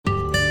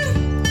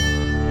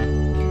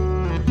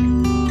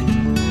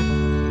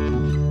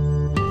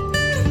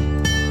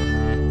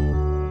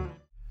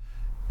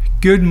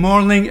Good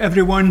morning,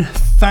 everyone.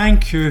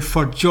 Thank you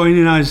for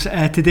joining us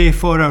today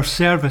for our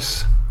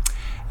service.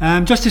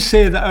 Just to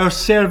say that our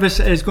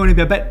service is going to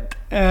be a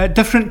bit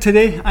different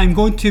today. I'm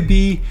going to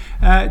be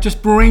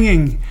just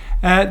bringing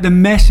the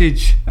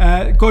message,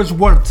 God's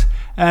Word,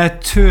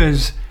 to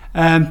us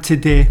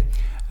today.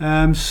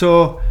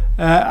 So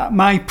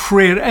my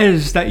prayer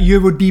is that you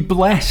would be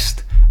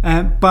blessed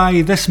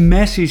by this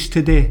message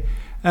today.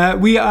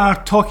 We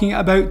are talking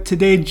about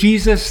today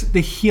Jesus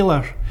the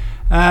Healer.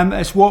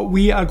 It's what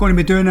we are going to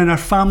be doing in our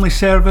family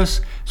service.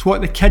 It's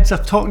what the kids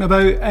are talking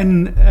about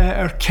in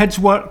our kids'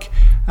 work.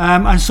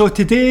 And so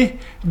today,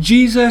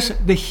 Jesus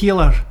the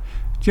Healer.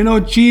 Do you know,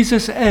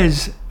 Jesus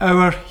is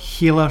our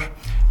healer.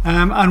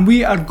 And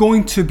we are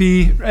going to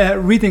be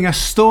reading a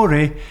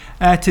story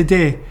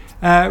today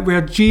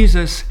where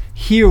Jesus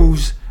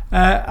heals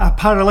a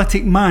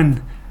paralytic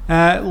man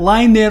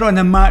lying there on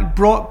the mat,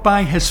 brought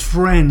by his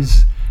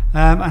friends,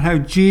 and how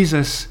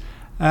Jesus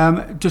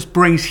just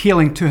brings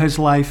healing to his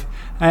life.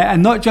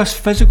 And not just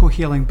physical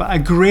healing, but a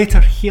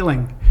greater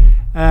healing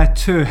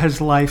to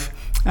his life.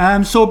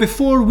 So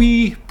before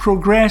we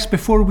progress,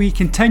 before we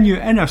continue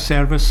in our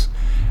service,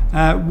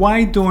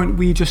 why don't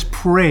we just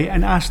pray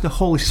and ask the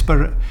Holy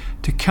Spirit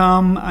to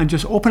come and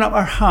just open up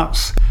our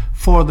hearts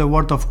for the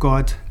Word of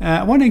God.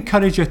 I want to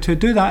encourage you to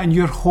do that in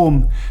your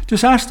home.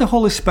 Just ask the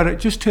Holy Spirit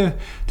just to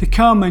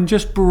come and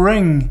just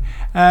bring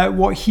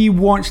what He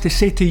wants to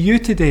say to you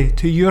today,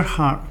 to your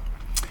heart.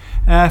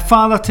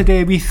 Father,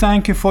 today we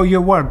thank you for your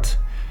Word.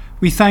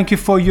 We thank you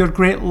for your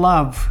great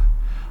love.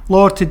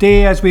 Lord,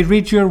 today as we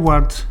read your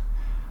Word,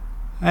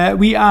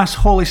 we ask,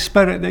 Holy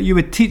Spirit, that you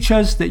would teach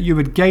us, that you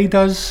would guide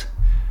us,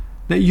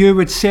 that you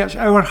would search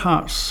our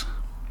hearts,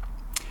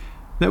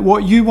 that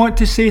what you want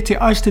to say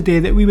to us today,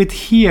 that we would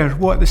hear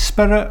what the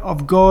Spirit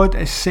of God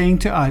is saying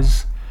to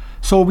us.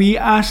 So we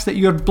ask that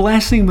your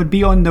blessing would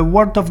be on the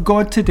Word of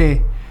God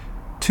today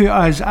to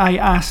us. I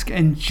ask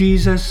in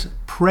Jesus'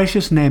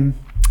 precious name.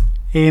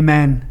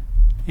 Amen.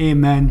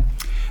 Amen.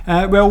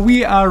 Well,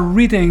 we are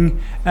reading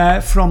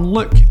from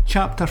Luke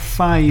chapter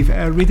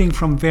 5, reading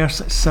from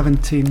verse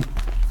 17.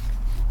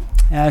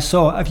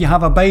 So if you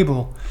have a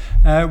Bible,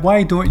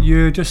 why don't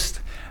you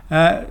just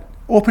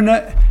open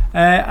it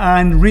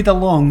and read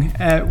along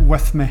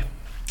with me.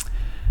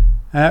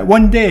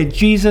 One day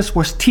Jesus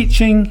was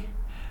teaching,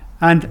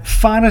 and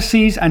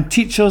Pharisees and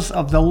teachers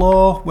of the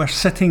law were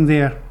sitting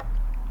there.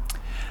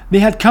 They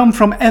had come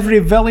from every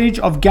village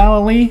of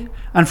Galilee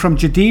and from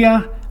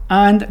Judea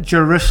and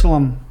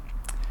Jerusalem.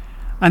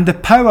 And the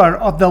power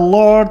of the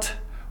Lord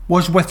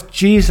was with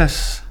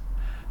Jesus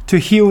to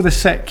heal the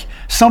sick.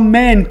 Some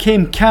men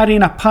came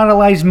carrying a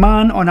paralyzed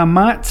man on a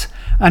mat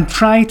and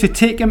tried to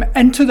take him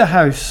into the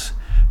house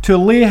to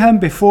lay him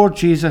before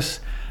Jesus.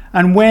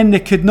 And when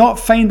they could not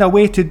find a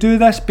way to do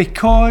this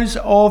because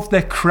of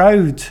the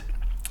crowd,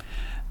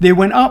 they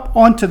went up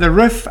onto the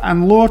roof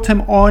and lowered him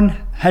on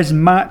his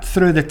mat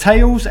through the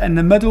tiles in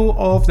the middle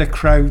of the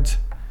crowd,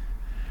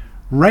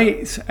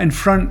 right in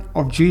front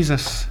of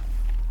Jesus.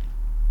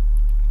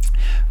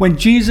 When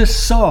Jesus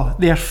saw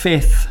their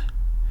faith,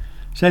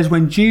 it says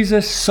when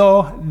Jesus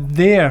saw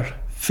their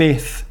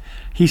faith,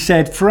 he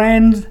said,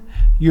 "Friend,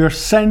 your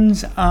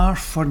sins are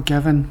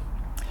forgiven."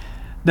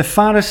 The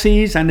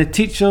Pharisees and the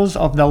teachers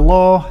of the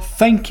law,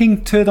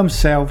 thinking to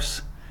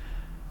themselves,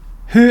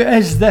 "Who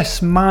is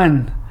this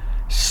man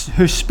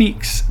who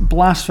speaks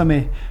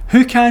blasphemy?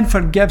 Who can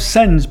forgive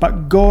sins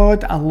but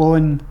God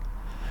alone?"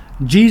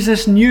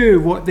 Jesus knew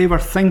what they were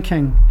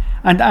thinking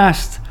and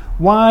asked,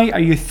 "Why are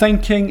you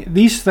thinking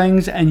these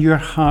things in your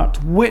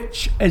heart?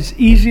 Which is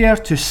easier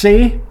to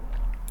say,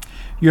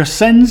 'Your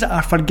sins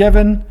are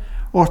forgiven,'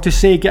 or to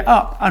say, 'Get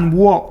up and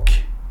walk'?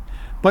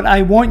 But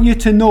I want you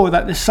to know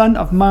that the Son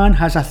of Man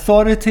has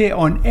authority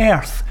on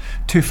earth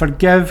to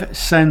forgive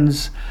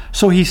sins."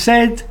 So he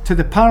said to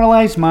the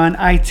paralyzed man,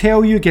 "I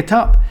tell you, get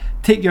up,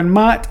 take your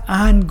mat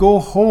and go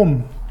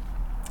home."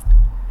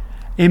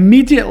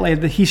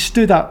 Immediately he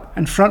stood up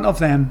in front of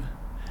them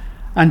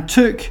and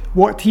took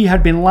what he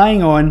had been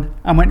lying on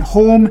and went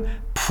home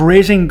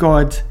praising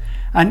God.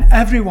 And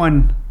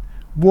everyone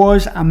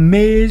was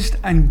amazed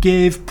and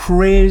gave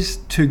praise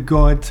to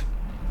God.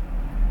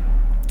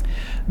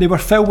 They were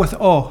filled with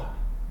awe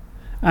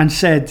and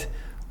said,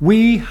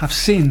 "We have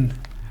seen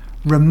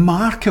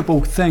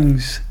remarkable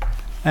things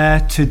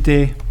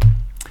today."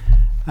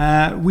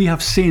 We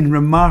have seen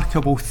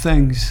remarkable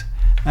things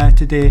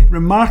today.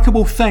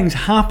 Remarkable things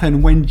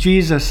happen when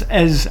Jesus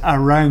is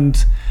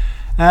around.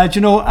 Do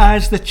you know,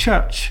 as the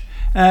church,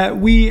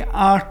 we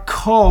are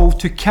called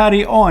to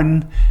carry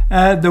on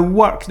the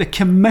work, the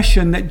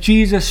commission that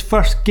Jesus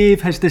first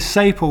gave his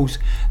disciples,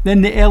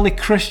 then the early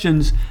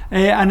Christians,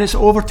 and it's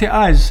over to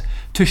us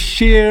to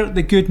share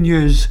the good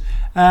news,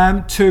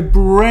 to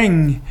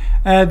bring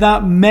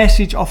that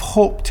message of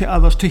hope to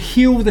others, to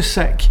heal the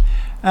sick,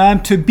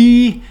 to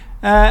be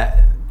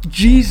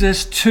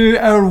Jesus to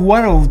our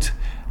world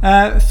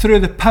through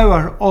the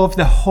power of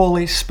the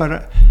Holy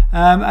Spirit.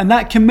 And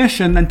that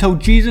commission, until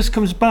Jesus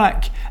comes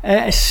back,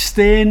 is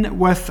staying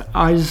with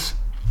us.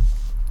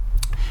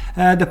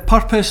 The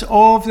purpose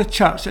of the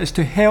church is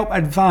to help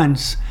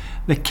advance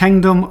the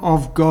kingdom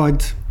of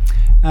God.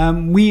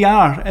 We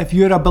are, if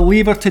you're a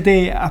believer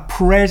today, a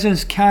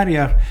presence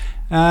carrier.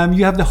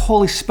 You have the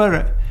Holy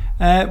Spirit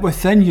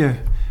within you,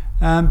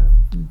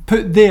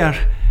 put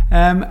there.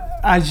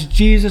 As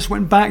Jesus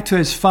went back to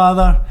his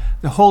Father,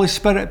 the Holy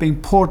Spirit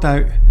being poured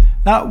out.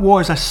 That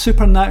was a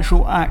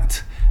supernatural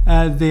act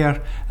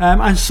there.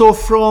 And so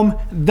from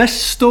this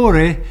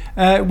story,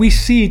 we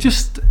see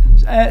just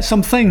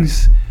some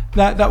things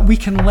that we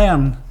can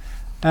learn.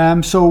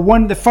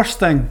 The first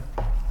thing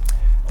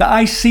that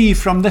I see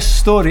from this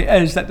story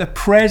is that the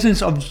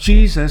presence of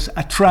Jesus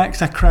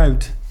attracts a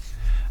crowd.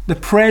 The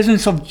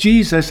presence of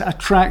Jesus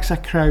attracts a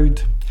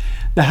crowd.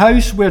 The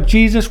house where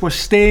Jesus was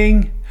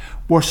staying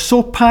was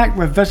so packed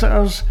with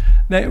visitors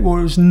that there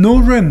was no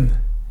room,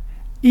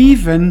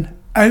 even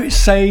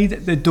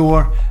outside the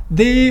door.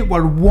 They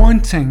were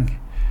wanting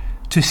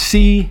to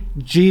see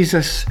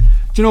Jesus.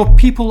 Do you know,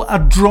 people are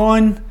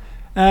drawn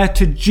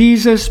to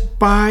Jesus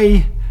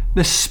by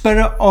the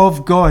Spirit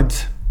of God.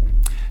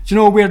 Do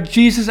you know, where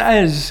Jesus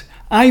is,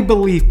 I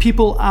believe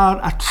people are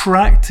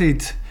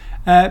attracted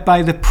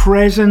by the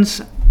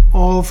presence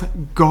of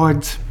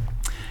God.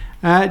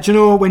 Do you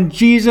know, when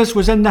Jesus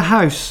was in the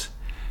house,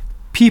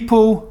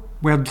 people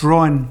were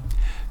drawn.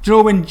 Do you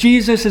know, when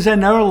Jesus is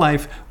in our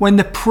life, when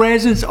the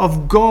presence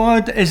of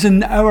God is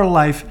in our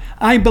life,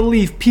 I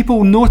believe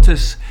people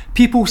notice,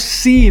 people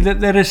see that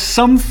there is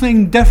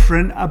something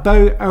different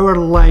about our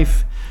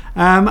life.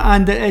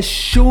 And it is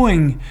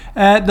showing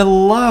the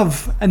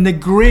love and the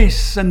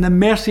grace and the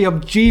mercy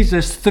of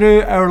Jesus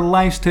through our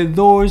lives to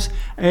those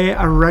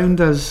around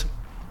us.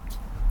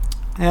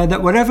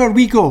 That wherever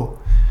we go,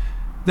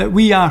 that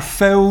we are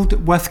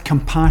filled with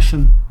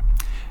compassion.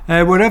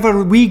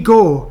 Wherever we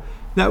go,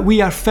 that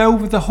we are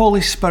filled with the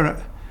Holy Spirit,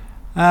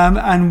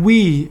 and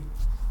we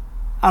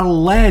are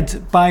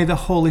led by the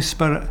Holy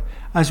Spirit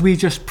as we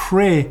just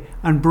pray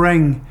and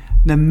bring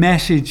the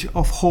message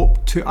of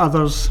hope to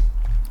others.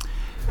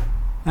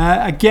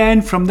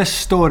 Again, from this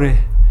story,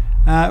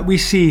 we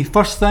see,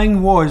 first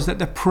thing was that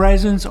the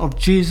presence of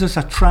Jesus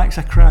attracts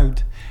a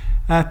crowd.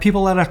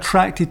 People are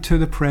attracted to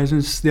the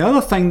presence. The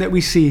other thing that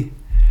we see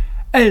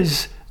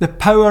is the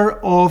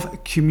power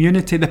of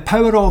community, the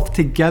power of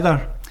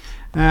together.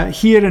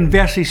 Here in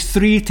verses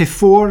 3 to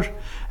 4,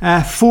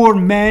 4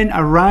 men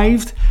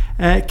arrived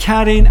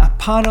carrying a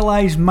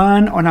paralyzed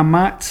man on a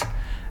mat,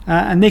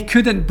 and they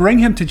couldn't bring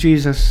him to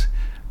Jesus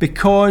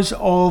because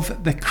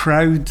of the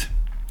crowd.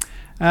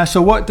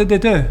 So what did they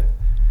do?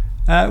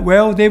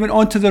 Well, they went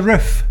onto the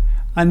roof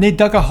and they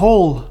dug a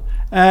hole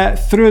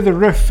through the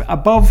roof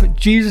above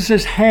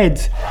Jesus'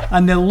 head,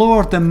 and they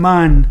lowered the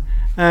man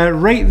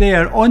right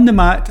there on the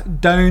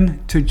mat down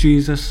to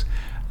Jesus.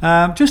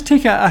 Just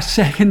take a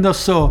second or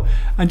so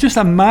and just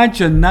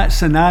imagine that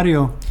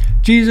scenario.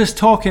 Jesus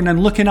talking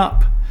and looking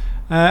up,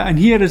 and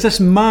here is this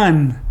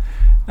man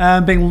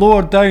being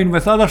lowered down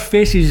with other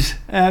faces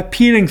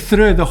peering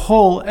through the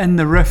hole in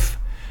the roof,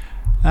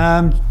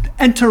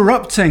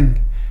 interrupting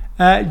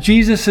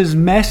Jesus'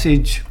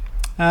 message.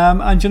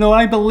 And you know,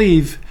 I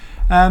believe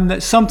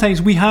that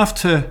sometimes we have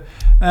to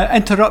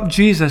interrupt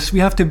Jesus. We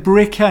have to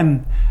break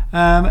in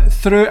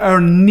through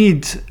our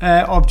need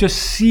of just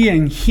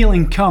seeing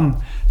healing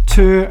come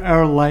to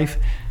our life.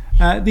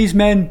 These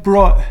men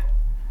brought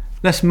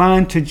this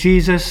man to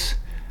Jesus.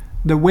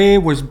 The way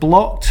was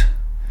blocked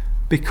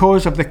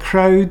because of the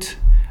crowd,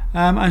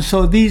 and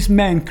so these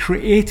men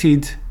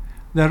created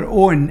their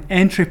own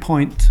entry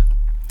point.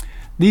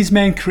 These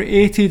men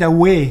created a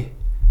way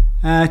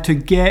to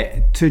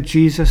get to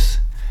Jesus.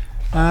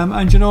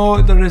 And you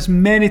know, there is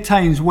many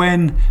times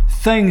when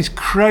things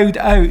crowd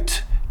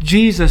out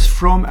Jesus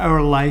from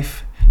our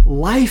life.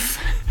 Life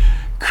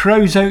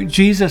crowds out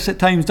Jesus at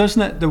times,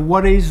 doesn't it? The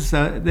worries,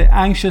 the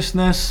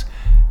anxiousness,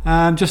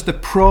 just the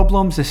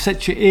problems, the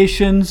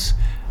situations,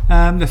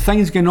 the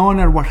things going on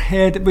in our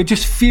head. We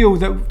just feel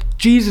that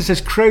Jesus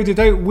is crowded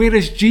out. Where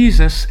is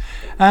Jesus?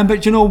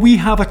 But you know, we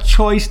have a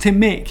choice to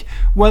make,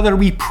 whether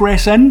we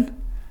press in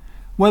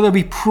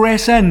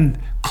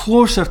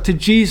closer to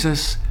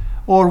Jesus,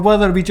 or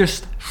whether we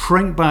just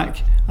shrink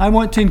back. I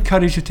want to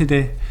encourage you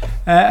today.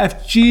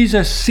 If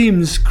Jesus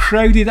seems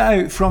crowded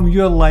out from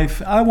your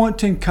life, I want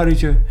to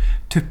encourage you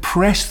to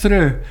press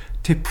through,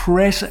 to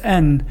press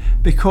in,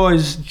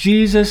 because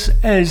Jesus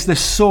is the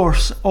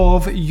source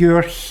of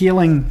your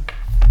healing.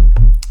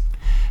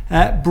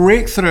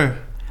 Breakthrough,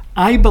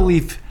 I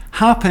believe,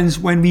 happens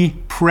when we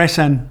press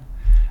in.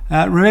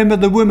 Remember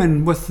the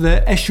woman with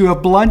the issue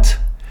of blood?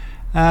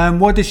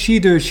 What did she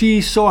do?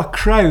 She saw a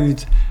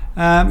crowd.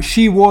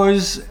 She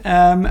was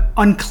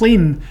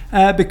unclean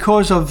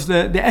because of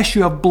the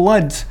issue of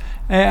blood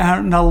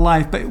in her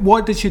life. But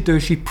what did she do?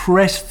 She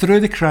pressed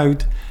through the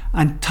crowd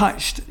and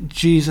touched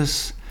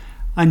Jesus.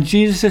 And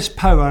Jesus'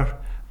 power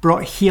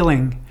brought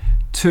healing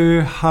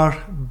to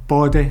her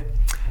body.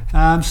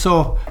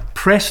 So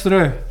press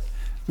through.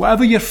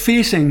 Whatever you're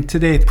facing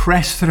today,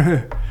 press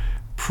through.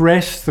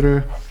 Press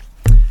through.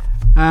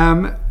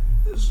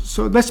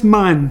 So this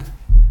man,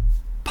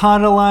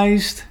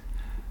 paralyzed,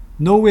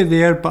 nowhere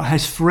there, but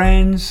his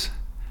friends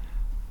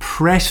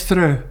pressed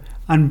through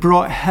and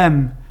brought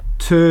him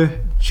to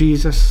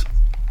Jesus.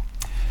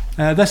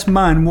 This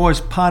man was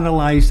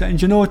paralysed, and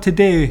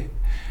today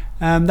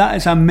that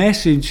is a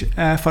message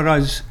for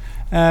us.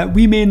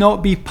 We may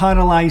not be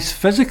paralysed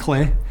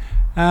physically,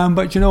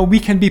 but we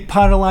can be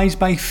paralysed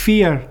by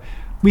fear.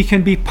 We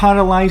can be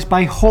paralysed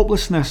by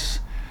hopelessness,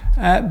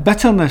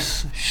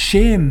 bitterness,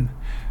 shame.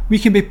 We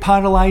can be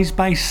paralysed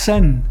by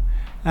sin.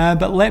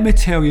 But let me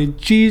tell you,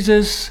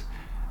 Jesus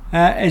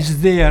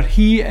is there.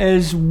 He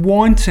is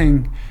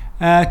wanting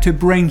to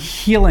bring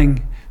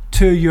healing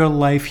to your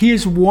life. He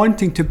is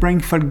wanting to bring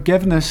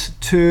forgiveness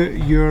to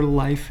your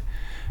life.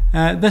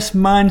 This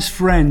man's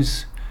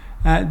friends,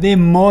 they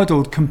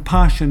modelled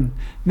compassion.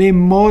 They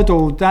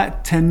modelled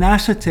that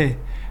tenacity,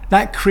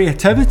 that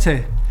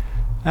creativity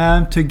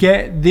to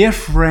get their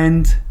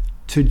friend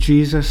to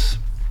Jesus.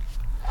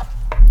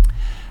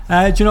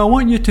 I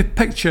want you to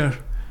picture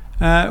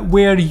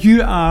where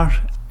you are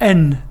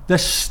in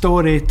this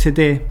story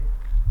today.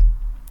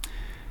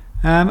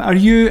 Are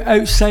you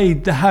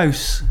outside the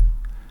house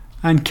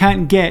and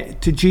can't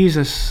get to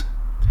Jesus?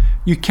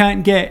 You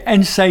can't get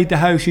inside the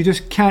house. You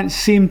just can't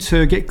seem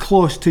to get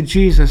close to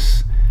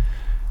Jesus.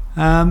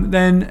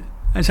 Then,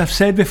 as I've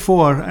said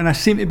before, and I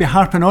seem to be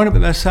harping on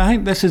about this, I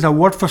think this is a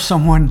word for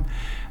someone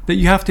that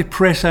you have to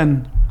press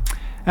in.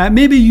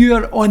 Maybe you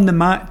are on the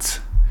mat.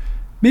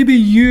 Maybe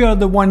you are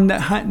the one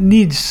that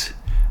needs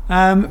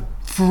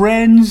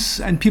friends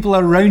and people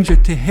around you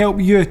to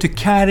help you, to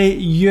carry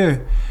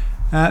you.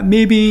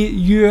 Maybe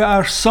you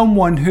are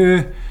someone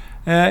who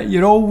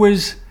you're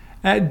always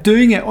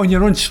doing it on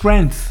your own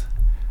strength.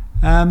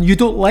 You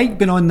don't like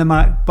being on the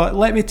mat, but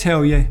let me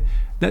tell you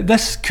that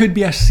this could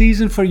be a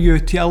season for you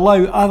to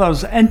allow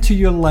others into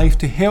your life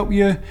to help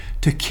you,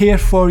 to care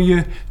for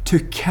you, to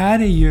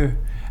carry you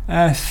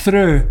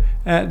through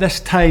this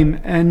time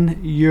in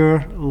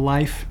your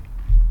life.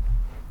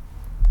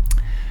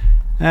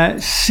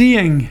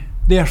 Seeing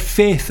their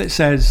faith, it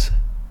says,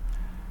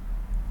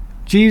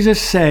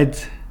 Jesus said,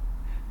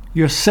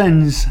 "Your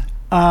sins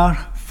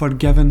are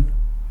forgiven."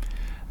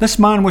 This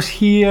man was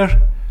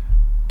here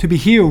to be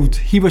healed.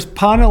 He was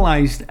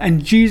paralysed,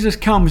 and Jesus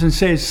comes and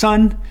says,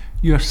 "Son,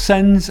 your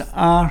sins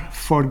are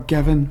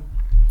forgiven."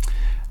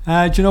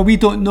 We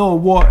don't know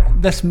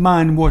what this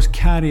man was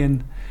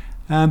carrying,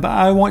 but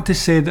I want to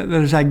say that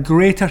there is a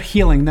greater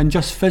healing than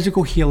just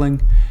physical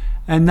healing,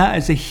 and that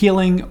is the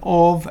healing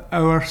of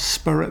our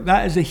spirit.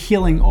 That is the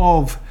healing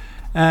of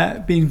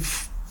being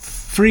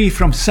free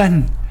from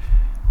sin.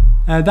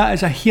 That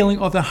is a healing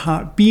of the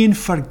heart, being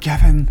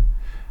forgiven.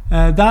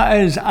 That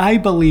is, I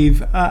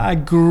believe, a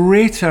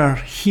greater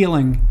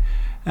healing.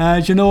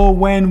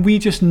 When we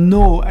just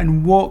know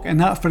and walk in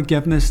that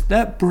forgiveness,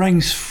 that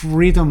brings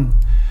freedom.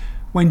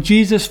 When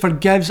Jesus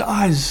forgives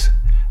us,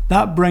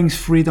 that brings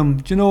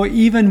freedom.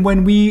 Even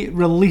when we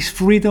release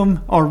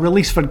freedom or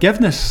release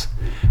forgiveness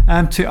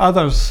to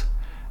others,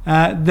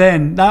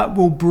 then that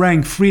will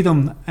bring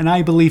freedom, and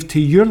I believe, to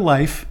your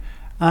life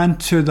and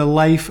to the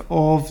life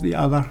of the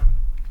other.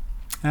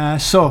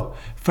 So,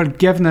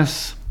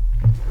 forgiveness.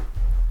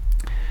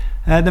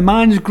 The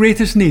man's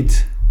greatest need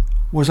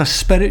was a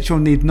spiritual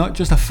need, not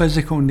just a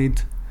physical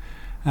need.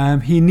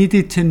 He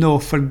needed to know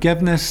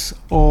forgiveness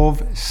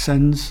of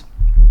sins.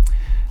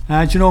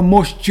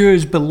 Most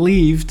Jews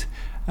believed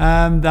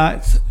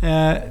that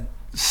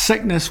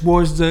sickness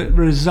was the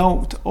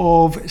result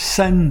of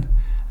sin,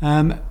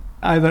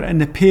 either in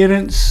the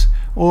parents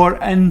or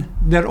in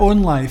their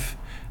own life.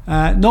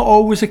 Not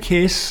always the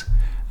case,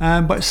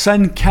 but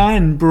sin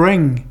can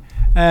bring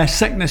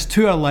sickness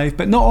to our life,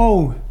 but not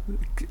all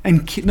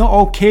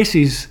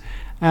cases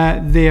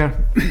there.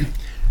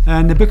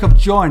 In the book of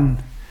John,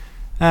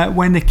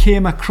 when they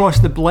came across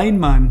the blind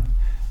man,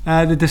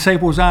 the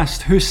disciples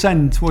asked, who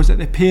sinned? Was it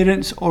the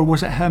parents or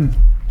was it him?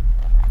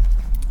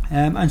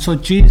 And so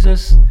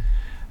Jesus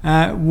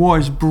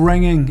was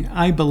bringing,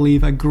 I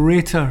believe, a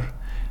greater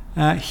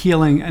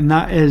healing, and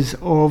that is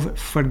of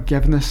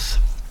forgiveness.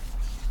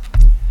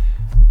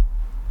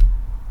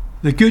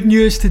 The good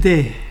news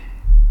today,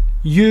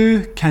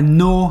 you can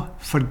know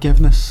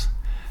forgiveness.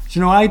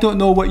 I don't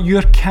know what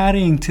you're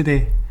carrying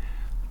today,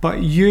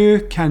 but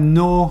you can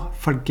know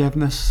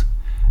forgiveness.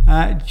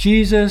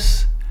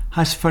 Jesus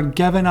has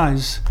forgiven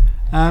us.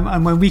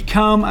 And when we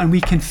come and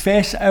we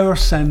confess our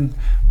sin,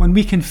 when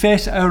we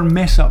confess our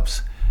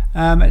mess-ups,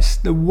 it's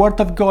the Word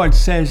of God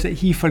says that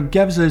He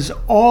forgives us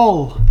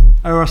all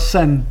our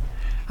sin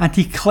and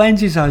He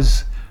cleanses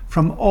us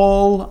from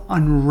all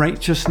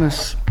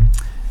unrighteousness.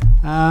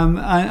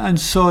 And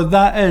so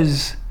that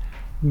is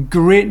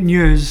great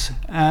news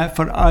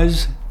for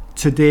us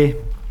today.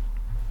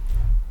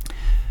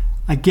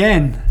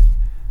 Again,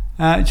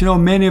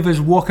 many of us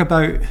walk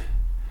about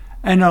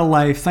in our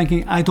life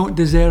thinking, I don't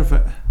deserve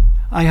it.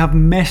 I have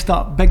messed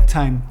up big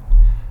time.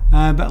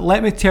 But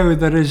let me tell you,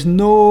 there is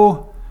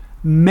no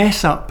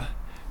mess up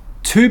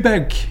too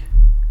big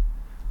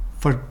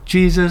for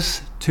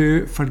Jesus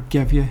to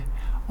forgive you.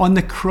 On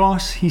the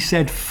cross, He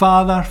said,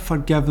 Father,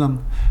 forgive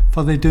them,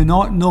 for they do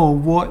not know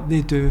what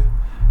they do.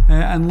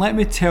 And let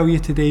me tell you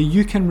today,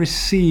 you can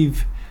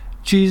receive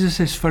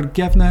Jesus'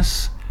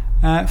 forgiveness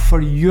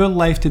for your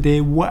life today,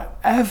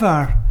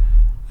 whatever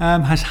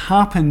has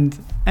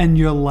happened in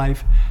your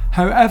life,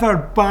 however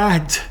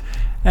bad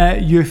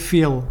you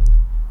feel.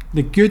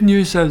 The good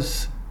news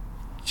is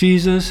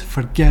Jesus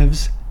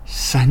forgives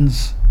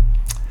sins.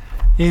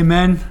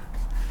 Amen.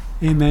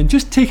 Amen.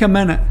 Just take a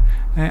minute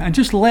and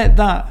just let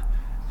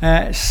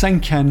that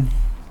sink in.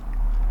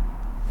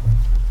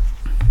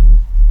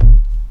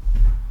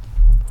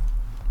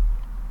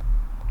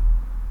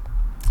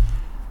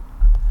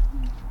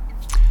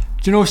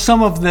 Do you know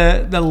some of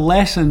the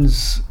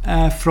lessons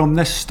from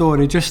this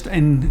story, just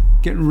in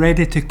getting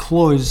ready to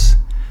close,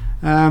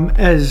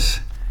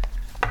 is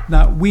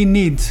that we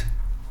need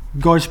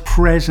God's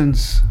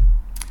presence.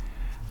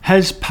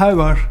 His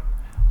power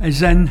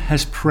is in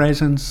His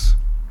presence.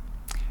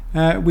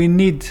 We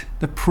need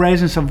the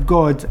presence of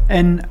God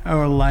in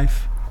our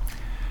life.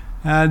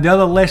 The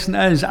other lesson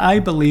is, I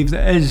believe,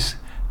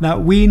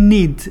 that we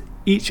need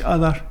each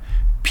other.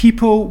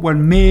 People were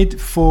made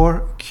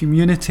for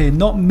community,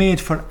 not made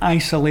for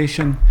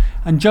isolation.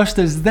 And just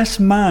as this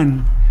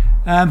man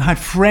had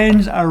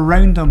friends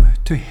around him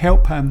to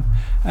help him,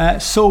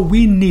 so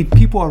we need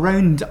people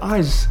around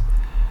us.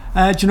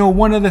 Do you know,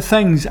 one of the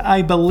things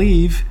I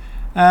believe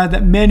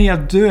that many are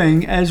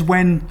doing is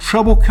when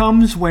trouble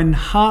comes, when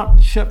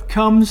hardship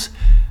comes,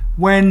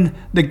 when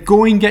the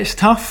going gets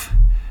tough,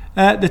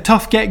 the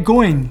tough get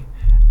going,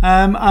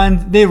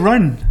 and they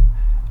run.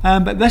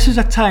 But this is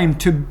a time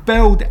to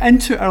build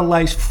into our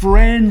lives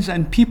friends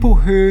and people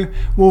who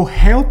will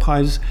help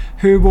us,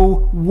 who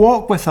will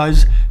walk with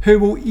us, who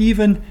will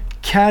even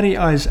carry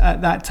us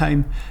at that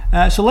time.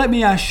 So let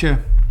me ask you,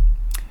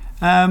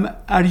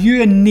 are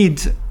you in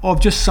need of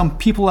just some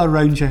people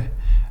around you?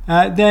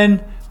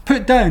 Then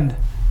put down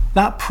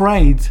that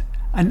pride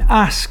and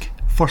ask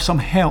for some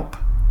help.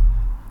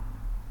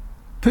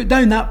 Put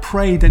down that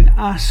pride and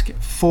ask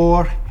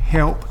for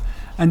help.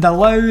 And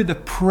allow the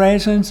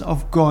presence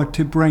of God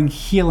to bring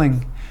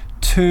healing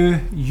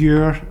to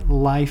your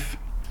life.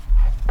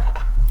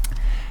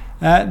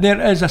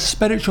 There is a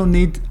spiritual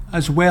need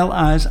as well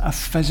as a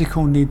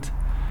physical need.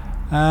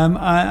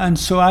 And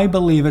so I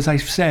believe, as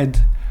I've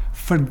said,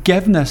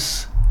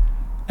 forgiveness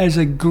is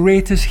the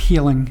greatest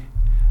healing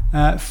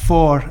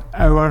for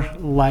our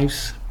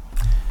lives.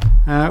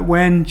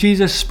 When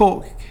Jesus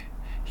spoke,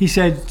 He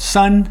said,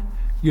 "Son,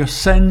 your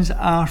sins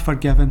are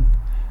forgiven."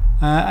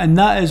 And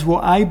that is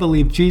what I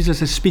believe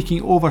Jesus is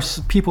speaking over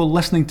people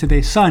listening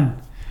today.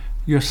 Son,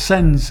 your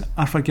sins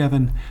are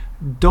forgiven.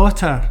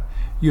 Daughter,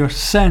 your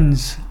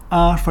sins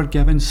are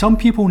forgiven. Some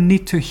people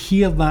need to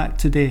hear that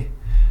today.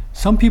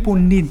 Some people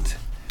need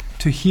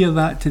to hear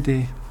that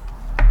today.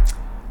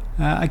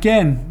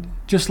 Again,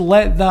 just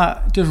let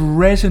that just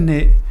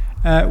resonate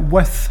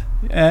with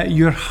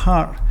your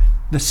heart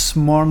this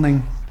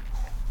morning.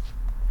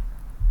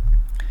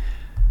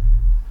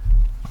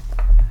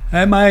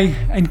 My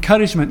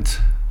encouragement,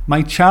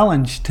 my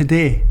challenge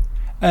today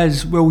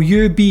is, will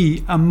you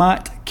be a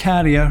mat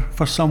carrier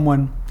for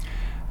someone?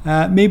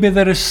 Maybe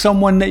there is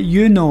someone that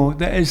you know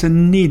that is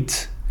in need.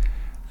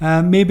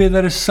 Maybe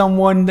there is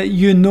someone that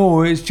you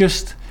know is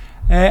just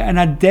in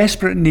a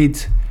desperate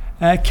need,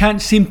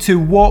 can't seem to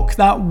walk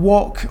that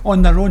walk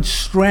on their own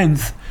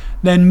strength.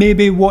 Then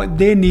maybe what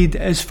they need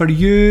is for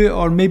you,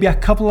 or maybe a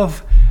couple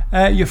of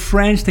your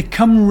friends, to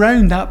come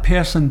round that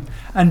person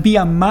and be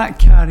a mat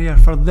carrier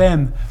for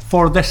them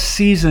for this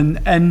season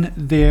in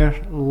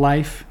their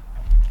life.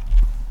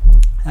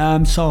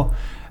 So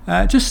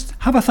just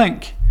have a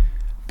think,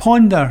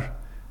 ponder,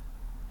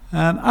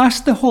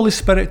 ask the Holy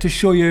Spirit to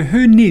show you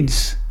who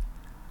needs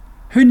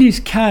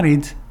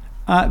carried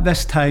at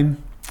this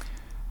time.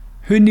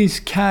 Who needs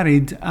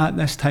carried at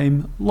this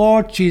time?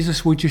 Lord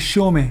Jesus, would you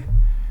show me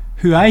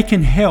who I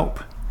can help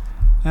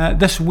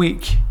this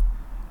week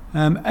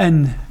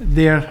in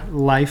their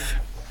life?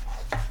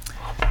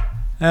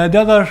 The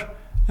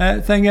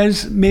other thing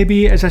is,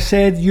 maybe, as I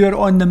said, you're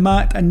on the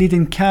mat and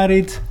needing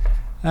carried,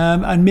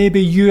 and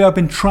maybe you have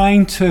been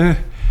trying to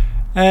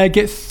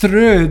get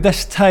through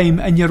this time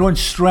in your own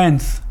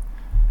strength,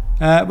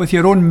 with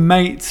your own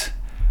might.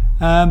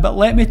 But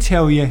let me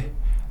tell you,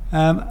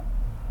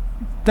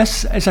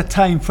 this is a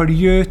time for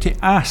you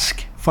to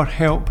ask for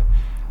help.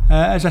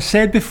 As I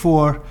said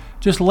before,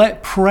 just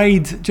let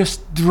pride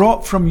just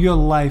drop from your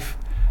life,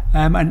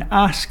 and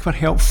ask for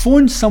help.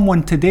 Phone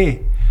someone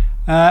today.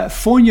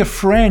 Phone your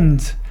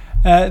friend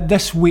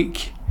this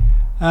week,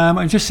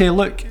 and just say,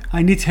 look,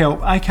 I need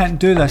help. I can't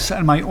do this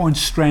in my own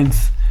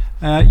strength.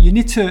 You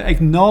need to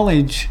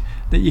acknowledge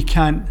that you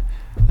can't.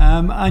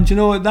 And you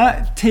know,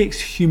 that takes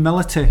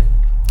humility.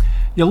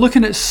 You're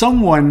looking at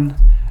someone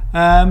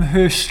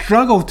who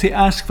struggled to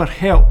ask for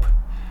help.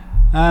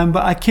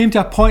 But I came to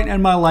a point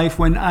in my life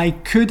when I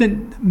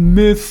couldn't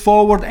move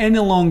forward any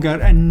longer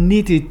and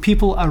needed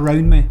people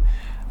around me.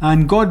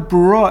 And God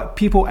brought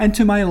people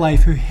into my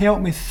life who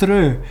helped me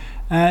through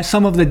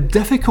some of the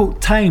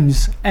difficult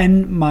times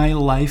in my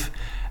life.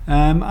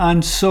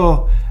 And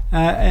so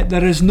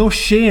there is no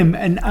shame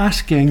in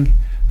asking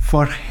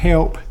for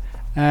help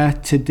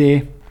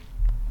today.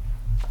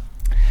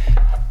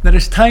 There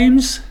is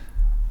times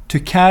to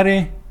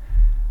carry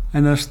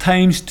and there's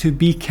times to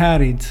be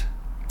carried.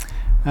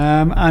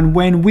 And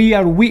when we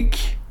are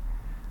weak,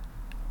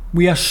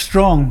 we are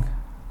strong,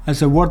 as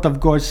the Word of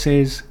God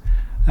says.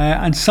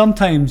 And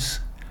sometimes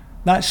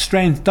that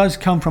strength does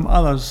come from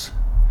others,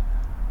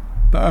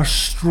 but our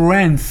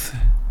strength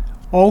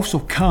also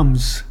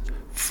comes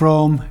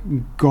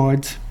from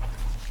God.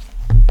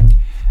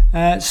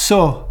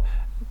 So,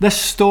 this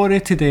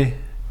story today,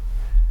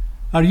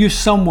 are you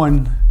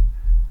someone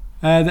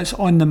that's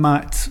on the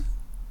mat?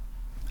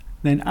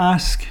 Then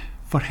ask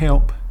for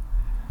help.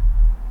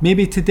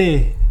 Maybe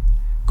today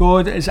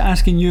God is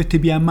asking you to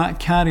be a mat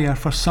carrier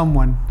for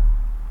someone.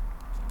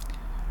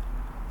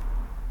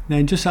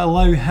 Then just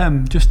allow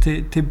Him just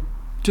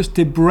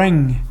to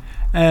bring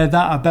that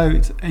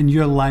about in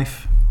your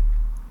life.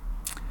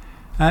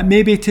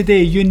 Maybe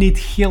today you need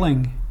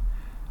healing.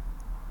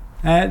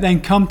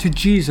 Then come to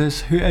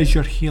Jesus, who is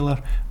your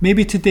healer.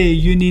 Maybe today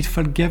you need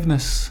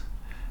forgiveness.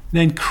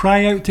 Then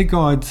cry out to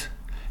God,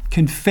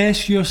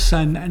 confess your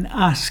sin, and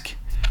ask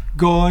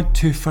God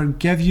to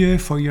forgive you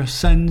for your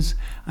sins,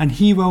 and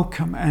He will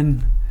come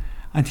in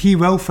and He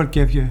will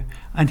forgive you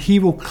and He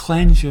will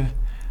cleanse you.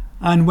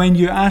 And when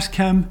you ask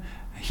Him,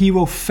 He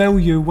will fill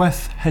you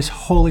with His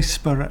Holy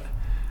Spirit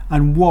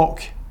and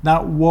walk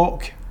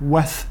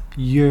with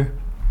you.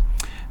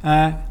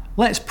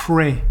 Let's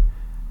pray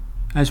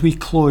as we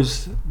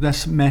close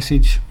this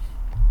message.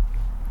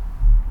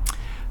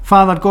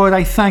 Father God,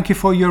 I thank you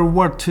for your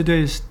word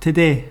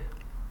today.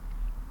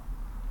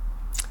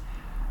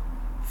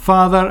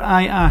 Father,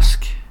 I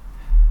ask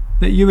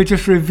that you would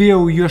just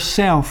reveal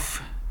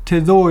yourself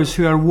to those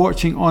who are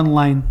watching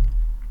online.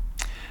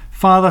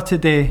 Father,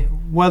 today,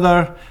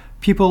 whether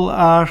people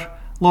are,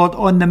 Lord,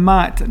 on the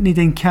mat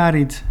needing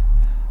carried,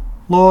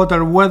 Lord,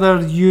 or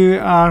whether you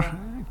are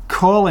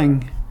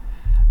calling,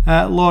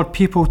 Lord,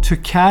 people to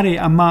carry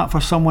a mat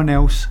for someone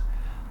else,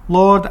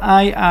 Lord,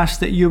 I ask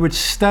that you would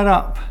stir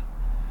up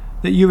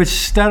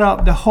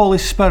the Holy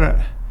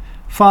Spirit.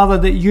 Father,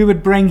 that you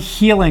would bring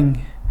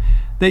healing,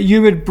 that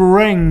you would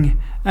bring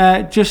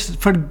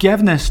just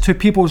forgiveness to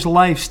people's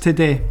lives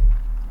today.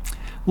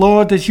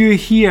 Lord, as you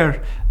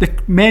hear the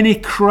many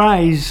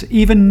cries,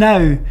 even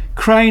now,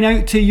 crying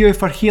out to you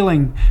for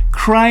healing,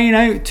 crying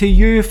out to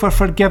you for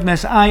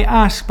forgiveness, I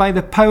ask by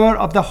the power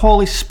of the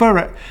Holy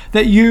Spirit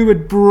that you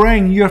would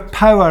bring your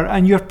power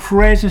and your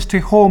presence to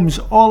homes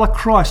all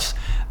across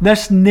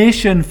this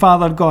nation,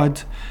 Father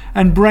God,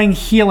 and bring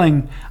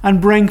healing and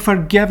bring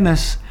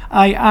forgiveness.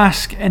 I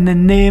ask in the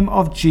name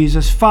of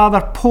Jesus.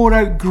 Father, pour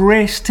out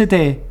grace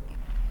today.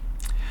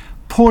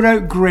 Pour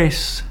out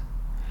grace.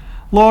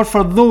 Lord,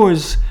 for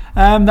those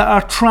that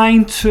are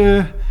trying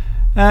to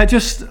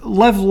just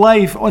live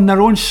life on their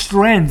own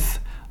strength,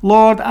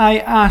 Lord, I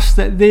ask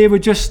that they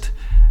would just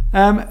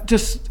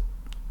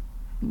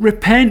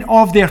repent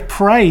of their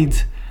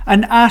pride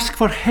and ask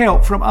for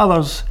help from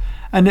others,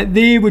 and that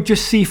they would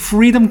just see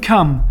freedom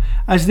come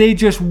as they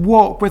just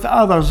walk with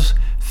others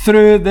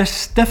through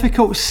this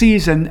difficult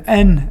season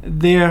in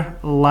their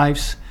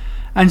lives.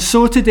 And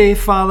so today,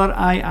 Father,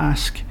 I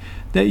ask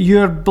that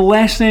your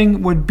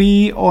blessing would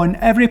be on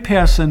every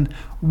person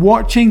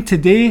watching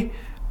today,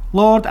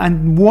 Lord,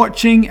 and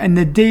watching in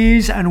the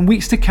days and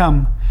weeks to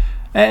come.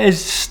 It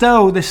is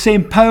still the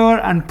same power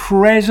and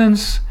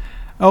presence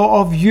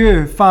of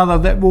you, Father,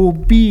 that will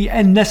be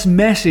in this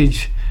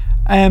message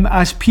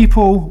as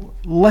people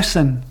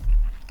listen.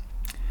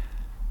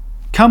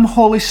 Come,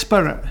 Holy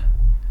Spirit,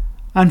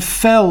 and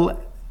fill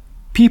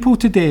people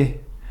today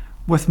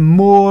with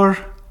more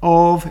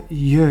of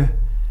you.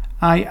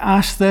 I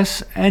ask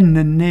this in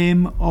the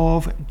name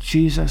of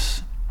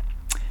Jesus.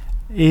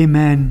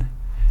 Amen.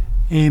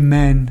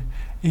 Amen.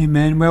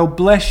 Amen. Well,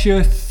 bless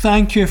you.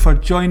 Thank you for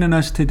joining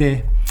us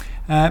today.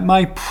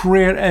 My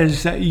prayer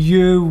is that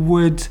you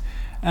would,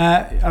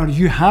 or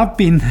you have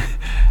been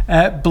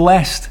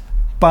blessed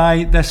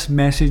by this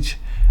message.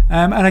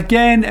 And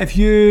again, if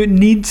you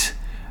need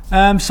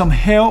some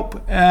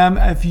help,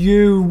 if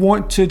you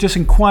want to just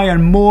inquire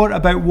more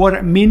about what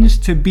it means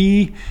to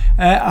be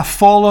a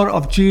follower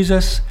of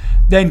Jesus,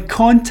 then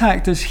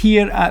contact us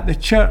here at the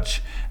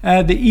church.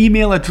 The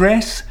email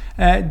address,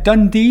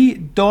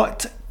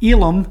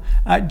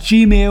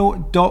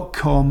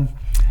 dundee.elam@gmail.com.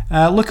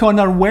 Look on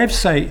our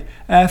website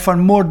for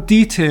more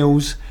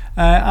details,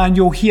 and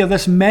you'll hear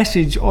this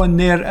message on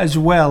there as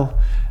well.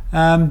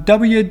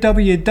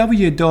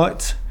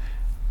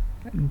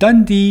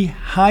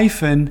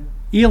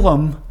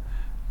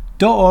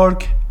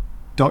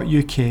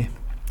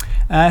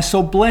 www.dundee-elam.org.uk.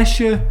 So bless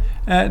you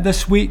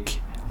this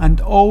week,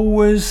 and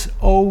always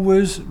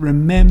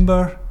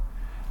remember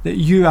that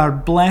you are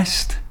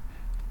blessed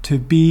to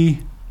be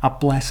a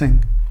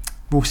blessing.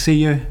 We'll see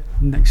you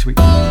next week.